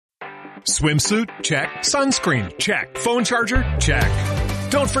Swimsuit? Check. Sunscreen? Check. Phone charger? Check.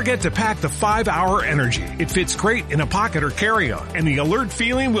 Don't forget to pack the 5-Hour Energy. It fits great in a pocket or carry-on, and the alert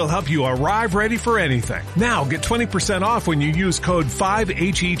feeling will help you arrive ready for anything. Now get 20% off when you use code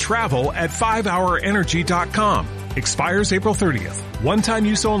 5HETRAVEL at 5hourenergy.com. Expires April 30th. One-time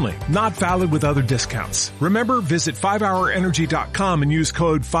use only. Not valid with other discounts. Remember, visit 5hourenergy.com and use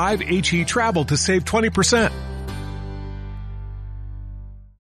code 5HETRAVEL to save 20%.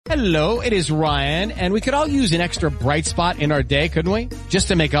 Hello, it is Ryan, and we could all use an extra bright spot in our day, couldn't we? Just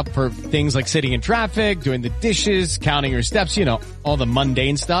to make up for things like sitting in traffic, doing the dishes, counting your steps, you know, all the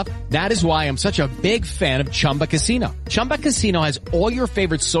mundane stuff. That is why I'm such a big fan of Chumba Casino. Chumba Casino has all your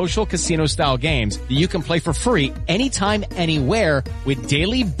favorite social casino-style games that you can play for free anytime, anywhere with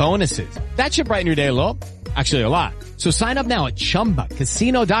daily bonuses. That should brighten your day a little. Actually, a lot. So sign up now at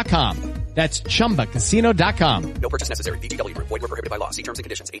ChumbaCasino.com. That's ChumbaCasino.com. No purchase necessary. VGW Group. Void where prohibited by law. See terms and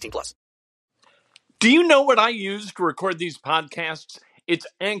conditions. 18+. Do you know what I use to record these podcasts? It's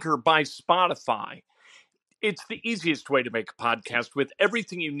Anchor by Spotify. It's the easiest way to make a podcast with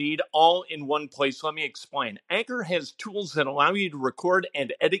everything you need all in one place. Let me explain. Anchor has tools that allow you to record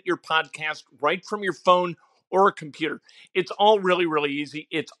and edit your podcast right from your phone or a computer. It's all really, really easy.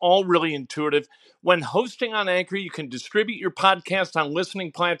 It's all really intuitive. When hosting on Anchor, you can distribute your podcast on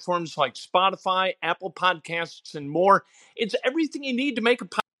listening platforms like Spotify, Apple Podcasts, and more. It's everything you need to make a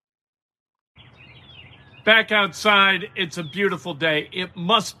podcast. Back outside, it's a beautiful day. It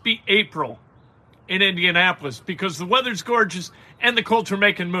must be April in Indianapolis because the weather's gorgeous and the Colts are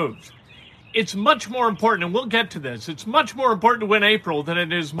making moves. It's much more important, and we'll get to this, it's much more important to win April than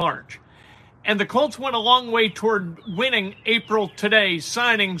it is March. And the Colts went a long way toward winning April today,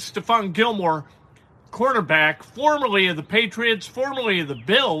 signing Stephon Gilmore, cornerback, formerly of the Patriots, formerly of the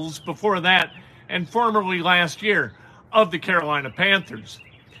Bills before that, and formerly last year of the Carolina Panthers.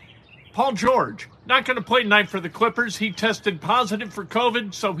 Paul George, not going to play tonight for the Clippers. He tested positive for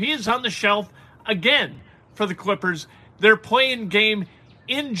COVID, so he is on the shelf again for the Clippers. Their play-in game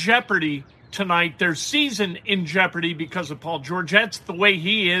in jeopardy tonight, their season in jeopardy because of Paul George. That's the way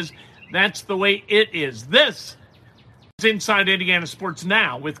he is. That's the way it is. This is Inside Indiana Sports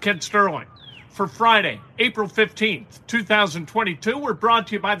Now with Kent Sterling for Friday, April 15th, 2022. We're brought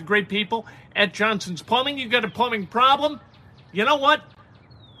to you by the great people at Johnson's Plumbing. You got a plumbing problem? You know what?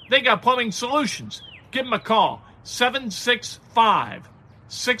 They got plumbing solutions. Give them a call,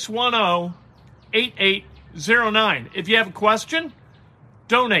 765-610-8809. If you have a question,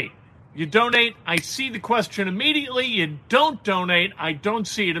 donate. You donate, I see the question immediately. You don't donate, I don't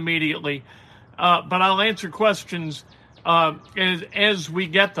see it immediately. But I'll answer questions as we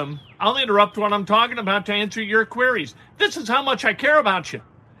get them. I'll interrupt what I'm talking about to answer your queries. This is how much I care about you.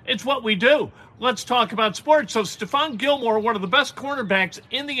 It's what we do. Let's talk about sports. So Stephon Gilmore, one of the best cornerbacks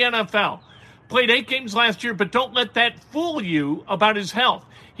in the NFL, played 8 games last year, but don't let that fool you about his health.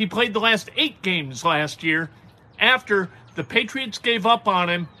 He played the last 8 games last year after the Patriots gave up on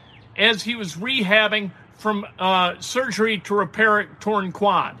him as he was rehabbing from surgery to repair a torn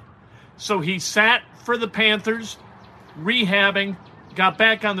quad. So he sat for the Panthers, rehabbing, got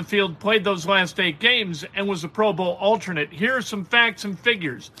back on the field, played those last 8 games, and was a Pro Bowl alternate. Here are some facts and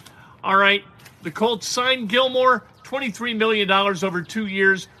figures. All right, the Colts signed Gilmore, $23 million over 2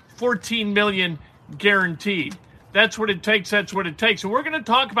 years, $14 million guaranteed. That's what it takes. That's what it takes. And we're going to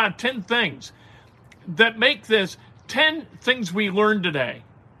talk about 10 things that make this 10 things we learned today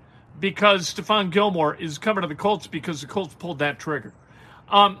because Stephon Gilmore is coming to the Colts because the Colts pulled that trigger.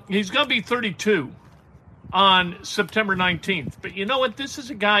 He's going to be 32 on September 19th. But you know what? This is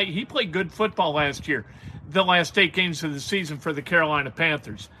a guy, he played good football last year, the last 8 games of the season for the Carolina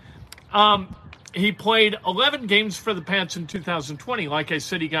Panthers. He played 11 games for the Pats in 2020. Like I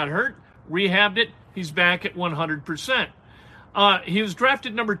said, he got hurt, rehabbed it. He's back at 100%. He was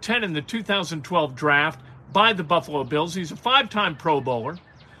drafted number 10 in the 2012 draft by the Buffalo Bills. He's a 5-time Pro Bowler,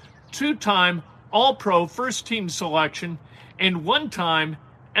 2-time All-Pro first-team selection, and 1-time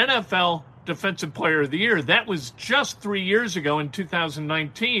NFL Defensive Player of the Year. That was just 3 years ago in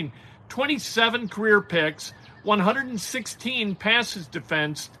 2019. 27 career picks, 116 passes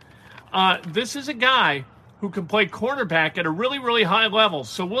defensed. This is a guy who can play cornerback at a really, really high level.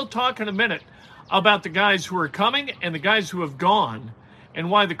 So we'll talk in a minute about the guys who are coming and the guys who have gone and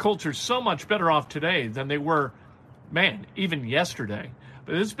why the Colts are so much better off today than they were, even yesterday.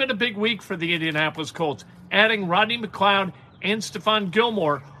 But it's been a big week for the Indianapolis Colts. Adding Rodney McLeod and Stephon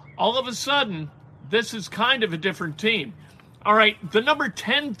Gilmore, all of a sudden, this is kind of a different team. All right, the number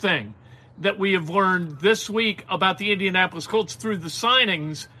 10 thing that we have learned this week about the Indianapolis Colts through the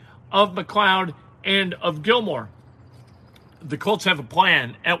signings of McLeod and of Gilmore. the Colts have a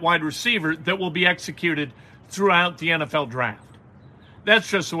plan at wide receiver that will be executed throughout the NFL draft. That's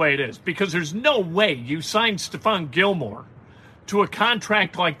just the way it is, because there's no way you sign Stephon Gilmore to a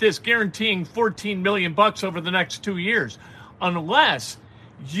contract like this, guaranteeing $14 million over the next 2 years, unless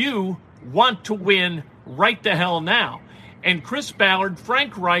you want to win right the hell now. And Chris Ballard,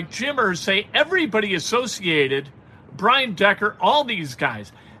 Frank Reich, Jim Irsay, everybody associated, Brian Decker, all these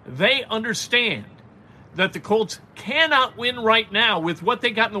guys, they understand that the Colts cannot win right now with what they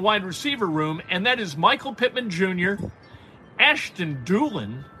got in the wide receiver room, and that is Michael Pittman Jr., Ashton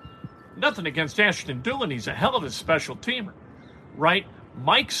Dulin. Nothing against Ashton Dulin. He's a hell of a special teamer, right?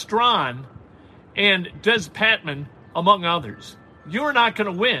 Mike Strawn and Des Patman, among others. You're not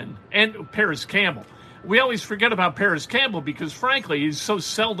going to win. And Paris Campbell. We always forget about Paris Campbell because, frankly, he's so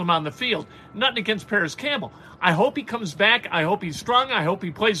seldom on the field. Nothing against Paris Campbell. I hope he comes back. I hope he's strong. I hope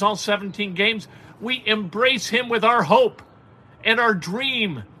he plays all 17 games. We embrace him with our hope and our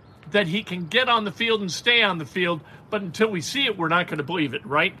dream that he can get on the field and stay on the field. But until we see it, we're not going to believe it,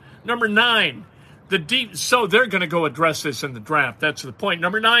 right? Number 9, so they're going to go address this in the draft. That's the point.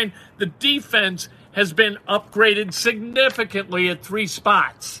 Number 9, the defense has been upgraded significantly at 3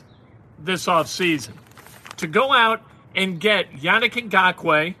 spots this offseason. To go out and get Yannick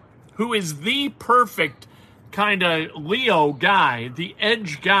Ngakoue, who is the perfect kind of Leo guy, the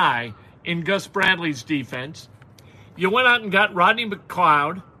edge guy in Gus Bradley's defense. You went out and got Rodney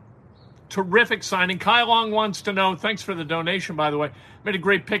McLeod. Terrific signing. Kyle Long wants to know, thanks for the donation, by the way, made a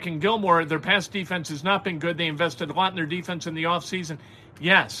great pick in Gilmore. Their past defense has not been good. They invested a lot in their defense in the offseason.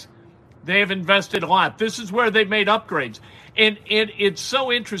 Yes, they have invested a lot. This is where they've made upgrades. And it's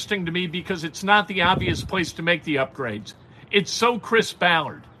so interesting to me because it's not the obvious place to make the upgrades. It's so Chris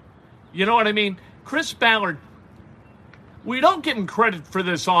Ballard. You know what I mean? Chris Ballard, we don't give him credit for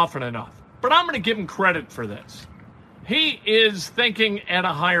this often enough, but I'm going to give him credit for this. He is thinking at a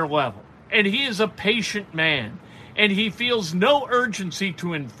higher level, and he is a patient man, and he feels no urgency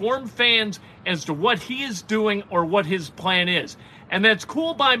to inform fans as to what he is doing or what his plan is. And that's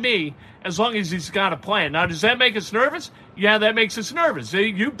cool by me as long as he's got a plan. Now, does that make us nervous? Yeah, that makes us nervous.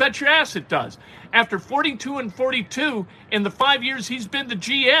 You bet your ass it does. After 42-42 in the 5 years he's been the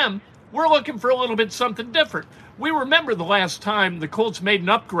GM, we're looking for a little bit something different. We remember the last time the Colts made an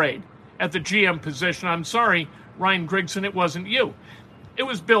upgrade at the GM position. I'm sorry, Ryan Grigson, it wasn't you. It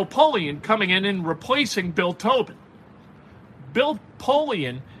was Bill Polian coming in and replacing Bill Tobin. Bill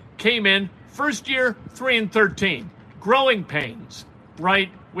Polian came in first year 3-13. Growing pains, right?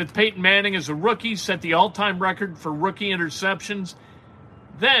 With Peyton Manning as a rookie, set the all-time record for rookie interceptions.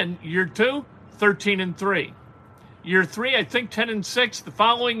 Then, year 2, 13-3. Year 3, I think 10-6. The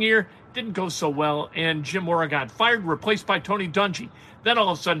following year, didn't go so well, and Jim Mora got fired, replaced by Tony Dungy. Then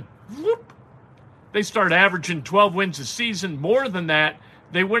all of a sudden, whoop, they start averaging 12 wins a season. More than that,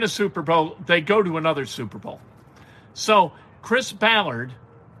 they win a Super Bowl. They go to another Super Bowl. So, Chris Ballard,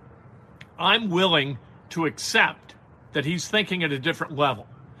 I'm willing to accept that he's thinking at a different level.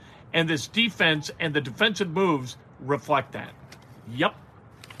 And this defense and the defensive moves reflect that. Yep.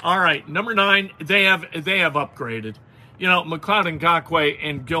 All right, number 9, they have upgraded. You know, McLeod, Ngakoue,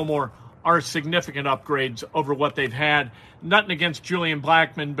 and Gilmore are significant upgrades over what they've had. Nothing against Julian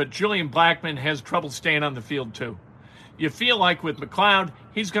Blackmon, but Julian Blackmon has trouble staying on the field too. You feel like with McLeod,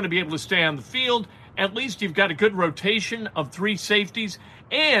 he's going to be able to stay on the field. At least you've got a good rotation of 3 safeties.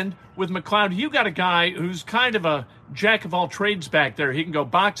 And with McLeod, you got a guy who's kind of a jack of all trades back there. He can go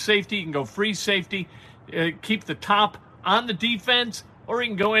box safety, he can go free safety, keep the top on the defense, or he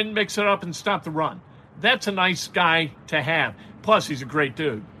can go in, mix it up, and stop the run. That's a nice guy to have. Plus, he's a great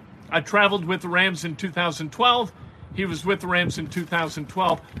dude. I traveled with the Rams in 2012. He was with the Rams in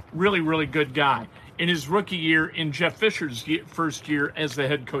 2012. Really, really good guy. In his rookie year, in Jeff Fisher's first year as the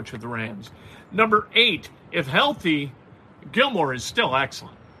head coach of the Rams. Number 8, if healthy, Gilmore is still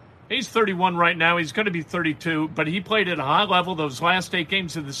excellent. He's 31 right now. He's going to be 32, but he played at a high level those last 8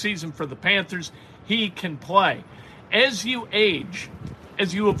 games of the season for the Panthers. He can play. As you age,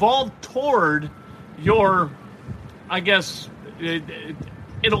 as you evolve toward your, I guess,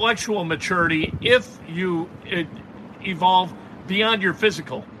 intellectual maturity, if you evolve beyond your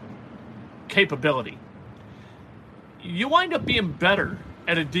physical capability, you wind up being better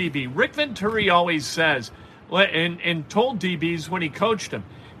at a DB. Rick Venturi always says, and told DBs when he coached them,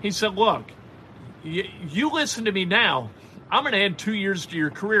 he said, look, you listen to me now. I'm going to add 2 years to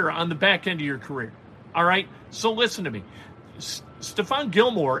your career on the back end of your career. All right? So listen to me. Stephon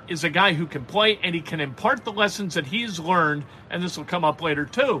Gilmore is a guy who can play, and he can impart the lessons that he's learned, and this will come up later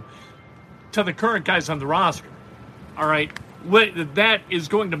too, to the current guys on the roster. All right? That is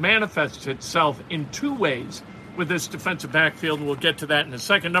going to manifest itself in 2 ways. with this defensive backfield, and we'll get to that in a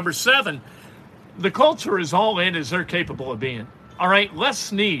second. Number 7, the Colts are as all in as they're capable of being. All right, Les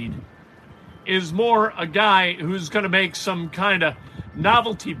Snead is more a guy who's going to make some kind of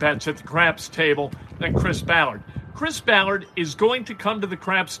novelty bets at the craps table than Chris Ballard. Chris Ballard is going to come to the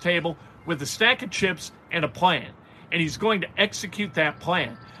craps table with a stack of chips and a plan, and he's going to execute that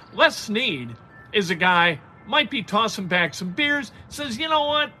plan. Les Snead is a guy, might be tossing back some beers, says, you know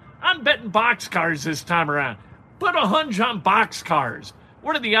what, I'm betting boxcars this time around. Put a hunch on boxcars.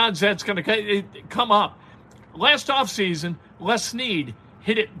 What are the odds that's going to come up? Last offseason, Les Snead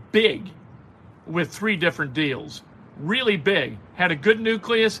hit it big with 3 different deals. Really big. Had a good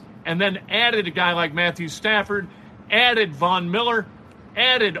nucleus, and then added a guy like Matthew Stafford, added Von Miller,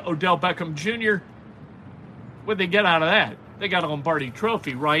 added Odell Beckham Jr. What'd they get out of that? They got a Lombardi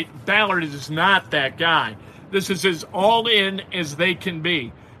trophy, right? Ballard is not that guy. This is as all in as they can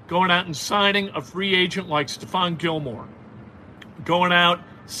be. Going out and signing a free agent like Stephon Gilmore. Going out,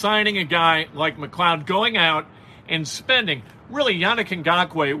 signing a guy like McLeod. Going out and spending. Really, Yannick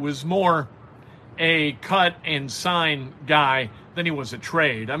Ngakoue was more a cut and sign guy than he was a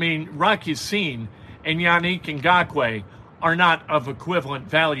trade. I mean, Rock Ya-Sin and Yannick Ngakoue are not of equivalent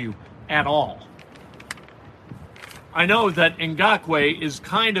value at all. I know that Ngakoue is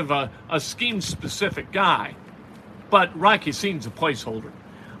kind of a scheme-specific guy, but Rock Ya-Sin's a placeholder.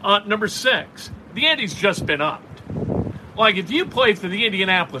 Number 6, the ante's just been upped. Like, if you play for the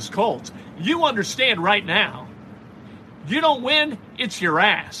Indianapolis Colts, you understand right now, you don't win, it's your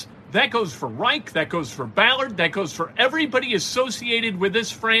ass. That goes for Reich, that goes for Ballard, that goes for everybody associated with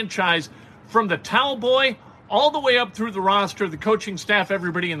this franchise, from the towel boy all the way up through the roster, the coaching staff,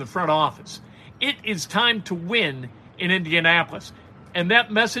 everybody in the front office. It is time to win in Indianapolis. And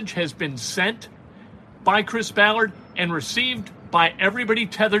that message has been sent by Chris Ballard and received by everybody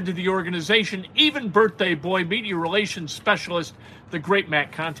tethered to the organization, even birthday boy, media relations specialist, the great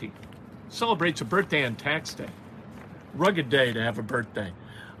Matt Conti. Celebrates a birthday on tax day. Rugged day to have a birthday.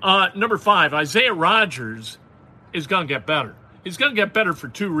 Number 5, Isaiah Rodgers is going to get better. He's going to get better for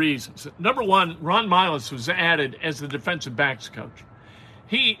 2 reasons. Number 1, Ron Miles was added as the defensive backs coach.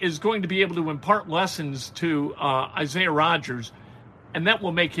 He is going to be able to impart lessons to Isaiah Rodgers, and that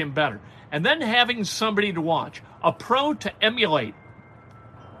will make him better. And then having somebody to watch, a pro to emulate,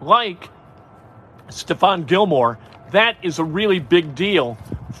 like Stephon Gilmore, that is a really big deal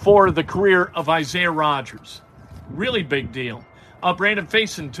for the career of Isaiah Rodgers. Really big deal. Brandon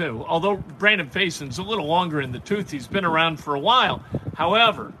Facyson, too. Although Brandon Fayson's a little longer in the tooth, he's been around for a while.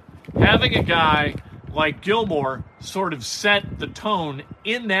 However, having a guy like Gilmore sort of set the tone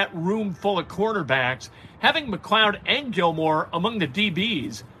in that room full of quarterbacks, having McLeod and Gilmore among the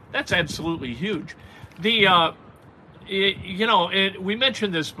DBs, that's absolutely huge. We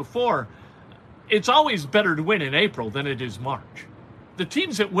mentioned this before. It's always better to win in April than it is March. The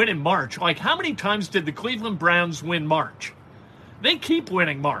teams that win in March, like how many times did the Cleveland Browns win March? They keep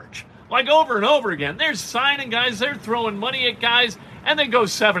winning March, like over and over again. They're signing guys, they're throwing money at guys, and they go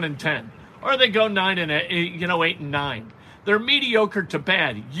 7-10, or they go 8-9. They're mediocre to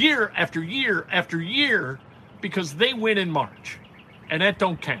bad year after year after year because they win in March, and that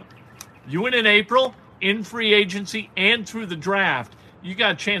don't count. You win in April, in free agency, and through the draft, you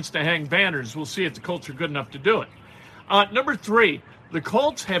got a chance to hang banners. We'll see if the Colts are good enough to do it. Number 3, the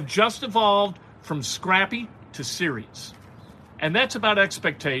Colts have just evolved from scrappy to serious. And that's about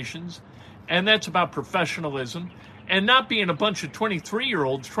expectations, and that's about professionalism, and not being a bunch of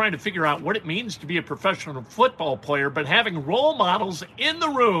 23-year-olds trying to figure out what it means to be a professional football player, but having role models in the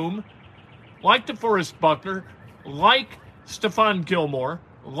room like DeForest Buckner, like Stephon Gilmore,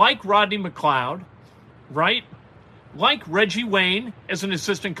 like Rodney McLeod, right? Like Reggie Wayne as an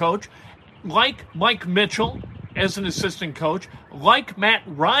assistant coach, like Mike Mitchell as an assistant coach, like Matt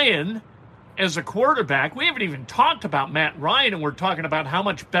Ryan as a quarterback. We haven't even talked about Matt Ryan, and we're talking about how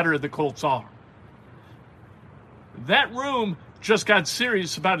much better the Colts are. That room just got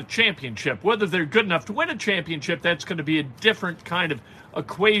serious about a championship. Whether they're good enough to win a championship, that's going to be a different kind of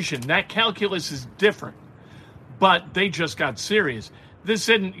equation. That calculus is different. But they just got serious. This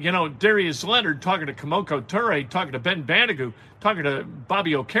isn't, Darius Leonard talking to Kamoko Toure, talking to Ben Bandigu, talking to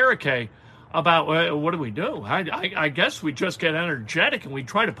Bobby Okereke about what do we do? I guess we just get energetic and we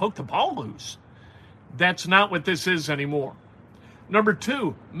try to poke the ball loose. That's not what this is anymore. Number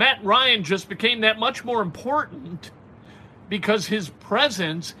 2, Matt Ryan just became that much more important because his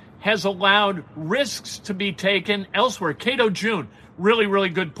presence has allowed risks to be taken elsewhere. Cato June, really, really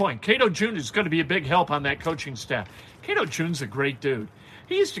good point. Cato June is going to be a big help on that coaching staff. Cato June's a great dude.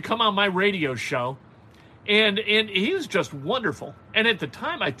 He used to come on my radio show, and he was just wonderful. And at the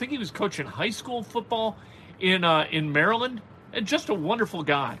time, I think he was coaching high school football in Maryland. And just a wonderful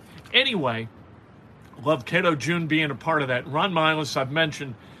guy. Anyway, love Cato June being a part of that. Ron Miles, I've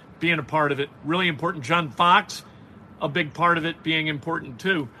mentioned, being a part of it. Really important. John Fox, a big part of it, being important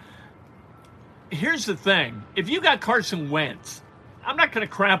too. Here's the thing. If you got Carson Wentz, I'm not going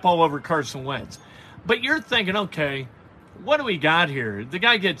to crap all over Carson Wentz, but you're thinking, okay, what do we got here? The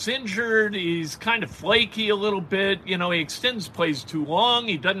guy gets injured. He's kind of flaky a little bit. You know, he extends plays too long.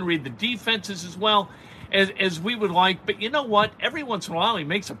 He doesn't read the defenses as well as we would like. But you know what? Every once in a while, he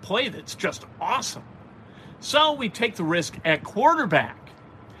makes a play that's just awesome. So we take the risk at quarterback.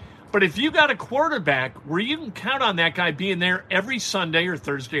 But if you got a quarterback where you can count on that guy being there every Sunday or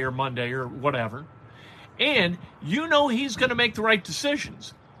Thursday or Monday or whatever, and you know he's going to make the right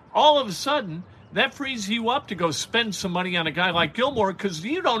decisions, all of a sudden, that frees you up to go spend some money on a guy like Gilmore because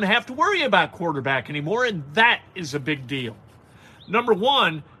you don't have to worry about quarterback anymore, and that is a big deal. Number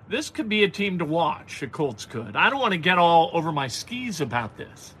one, this could be a team to watch. The Colts could. I don't want to get all over my skis about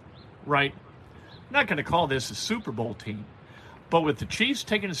this, right? I'm not going to call this a Super Bowl team. But with the Chiefs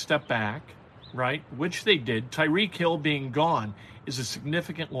taking a step back, right, which they did, Tyreek Hill being gone is a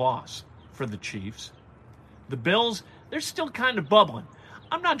significant loss for the Chiefs. The Bills, they're still kind of bubbling.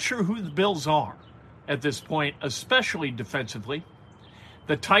 I'm not sure who the Bills are at this point, especially defensively.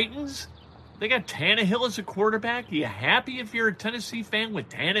 The Titans, they got Tannehill as a quarterback. Are you happy if you're a Tennessee fan with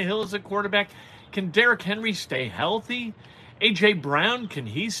Tannehill as a quarterback? Can Derrick Henry stay healthy? A.J. Brown, can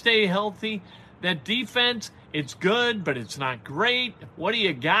he stay healthy? That defense, it's good, but it's not great. What do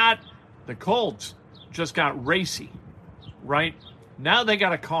you got? The Colts just got racy, right? Now they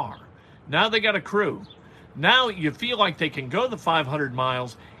got a car. Now they got a crew. Now you feel like they can go the 500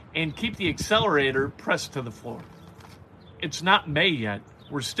 miles and keep the accelerator pressed to the floor. It's not May yet.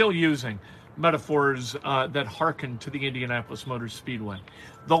 We're still using metaphors that hearken to the Indianapolis Motor Speedway.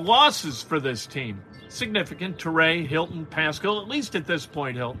 The losses for this team, significant. Teray, Hilton, Pascal, at least at this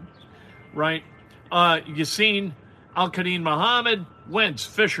point, Hilton, right? Yassine, Al-Qadim Muhammad, Wentz,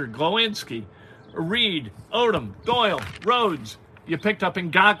 Fisher, Glowinski, Reed, Odom, Doyle, Rhodes. You picked up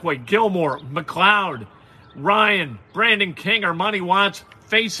Ngakoue, Gilmore, McLeod, Ryan, Brandon King, Armani Watts,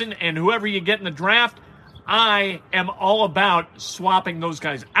 Faison, and whoever you get in the draft. I am all about swapping those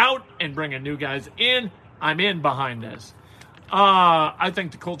guys out and bringing new guys in. I'm in behind this. I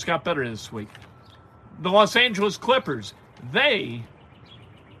think the Colts got better this week. The Los Angeles Clippers, man,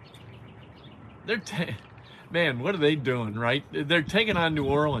 what are they doing, right? They're taking on New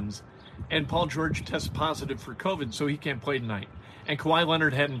Orleans, and Paul George tests positive for COVID, so he can't play tonight. And Kawhi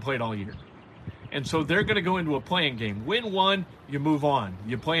Leonard hadn't played all year. And so they're going to go into a playing game. Win one, you move on.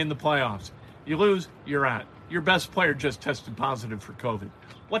 You play in the playoffs. You lose, you're out. Your best player just tested positive for COVID.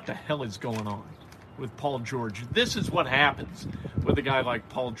 What the hell is going on with Paul George? This is what happens with a guy like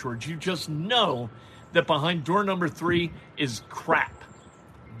Paul George. You just know that behind door number 3 is crap.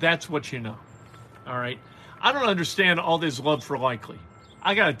 That's what you know. All right? I don't understand all this love for Likely.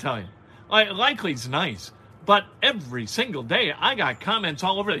 I got to tell you. Likely's nice. But every single day, I got comments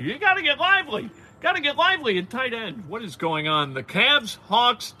all over. You got to get lively. Got to get lively at tight end. What is going on? The Cavs,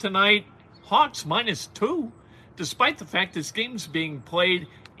 Hawks tonight. Hawks -2, despite the fact this game's being played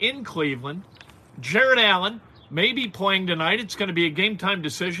in Cleveland. Jared Allen may be playing tonight. It's going to be a game-time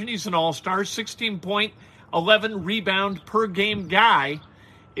decision. He's an all-star, 16-point, 11 rebound per game guy.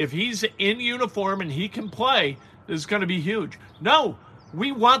 If he's in uniform and he can play, this is going to be huge. No,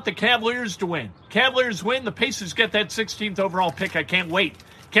 we want the Cavaliers to win. Cavaliers win. The Pacers get that 16th overall pick. I can't wait.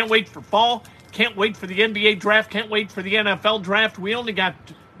 Can't wait for fall. Can't wait for the NBA draft. Can't wait for the NFL draft. We only got...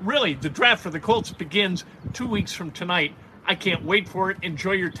 Really, the draft for the Colts begins 2 weeks from tonight. I can't wait for it.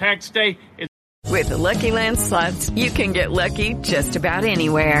 Enjoy your tax day. With the Lucky Land Slots, you can get lucky just about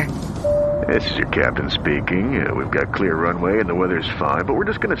anywhere. This is your captain speaking. We've got clear runway and the weather's fine, but we're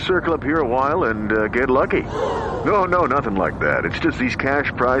just going to circle up here a while and get lucky. No, nothing like that. It's just these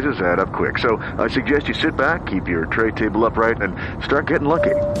cash prizes add up quick. So I suggest you sit back, keep your tray table upright, and start getting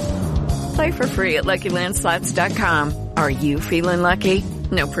lucky. Play for free at LuckyLandSlots.com. Are you feeling lucky?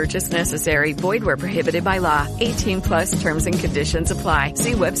 No purchase necessary. Void where prohibited by law. 18+ terms and conditions apply.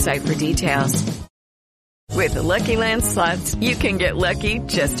 See website for details. With the Lucky Land Slots, you can get lucky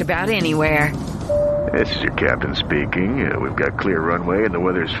just about anywhere. This is your captain speaking. We've got clear runway and the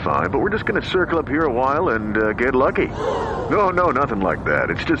weather's fine, but we're just going to circle up here a while and get lucky. No, nothing like that.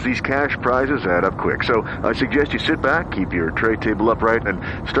 It's just these cash prizes add up quick. So I suggest you sit back, keep your tray table upright, and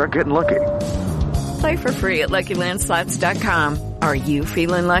start getting lucky. Play for free at LuckyLandSlots.com. Are you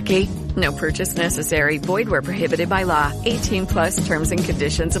feeling lucky? No purchase necessary. Void where prohibited by law. 18+ terms and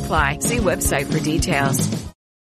conditions apply. See website for details.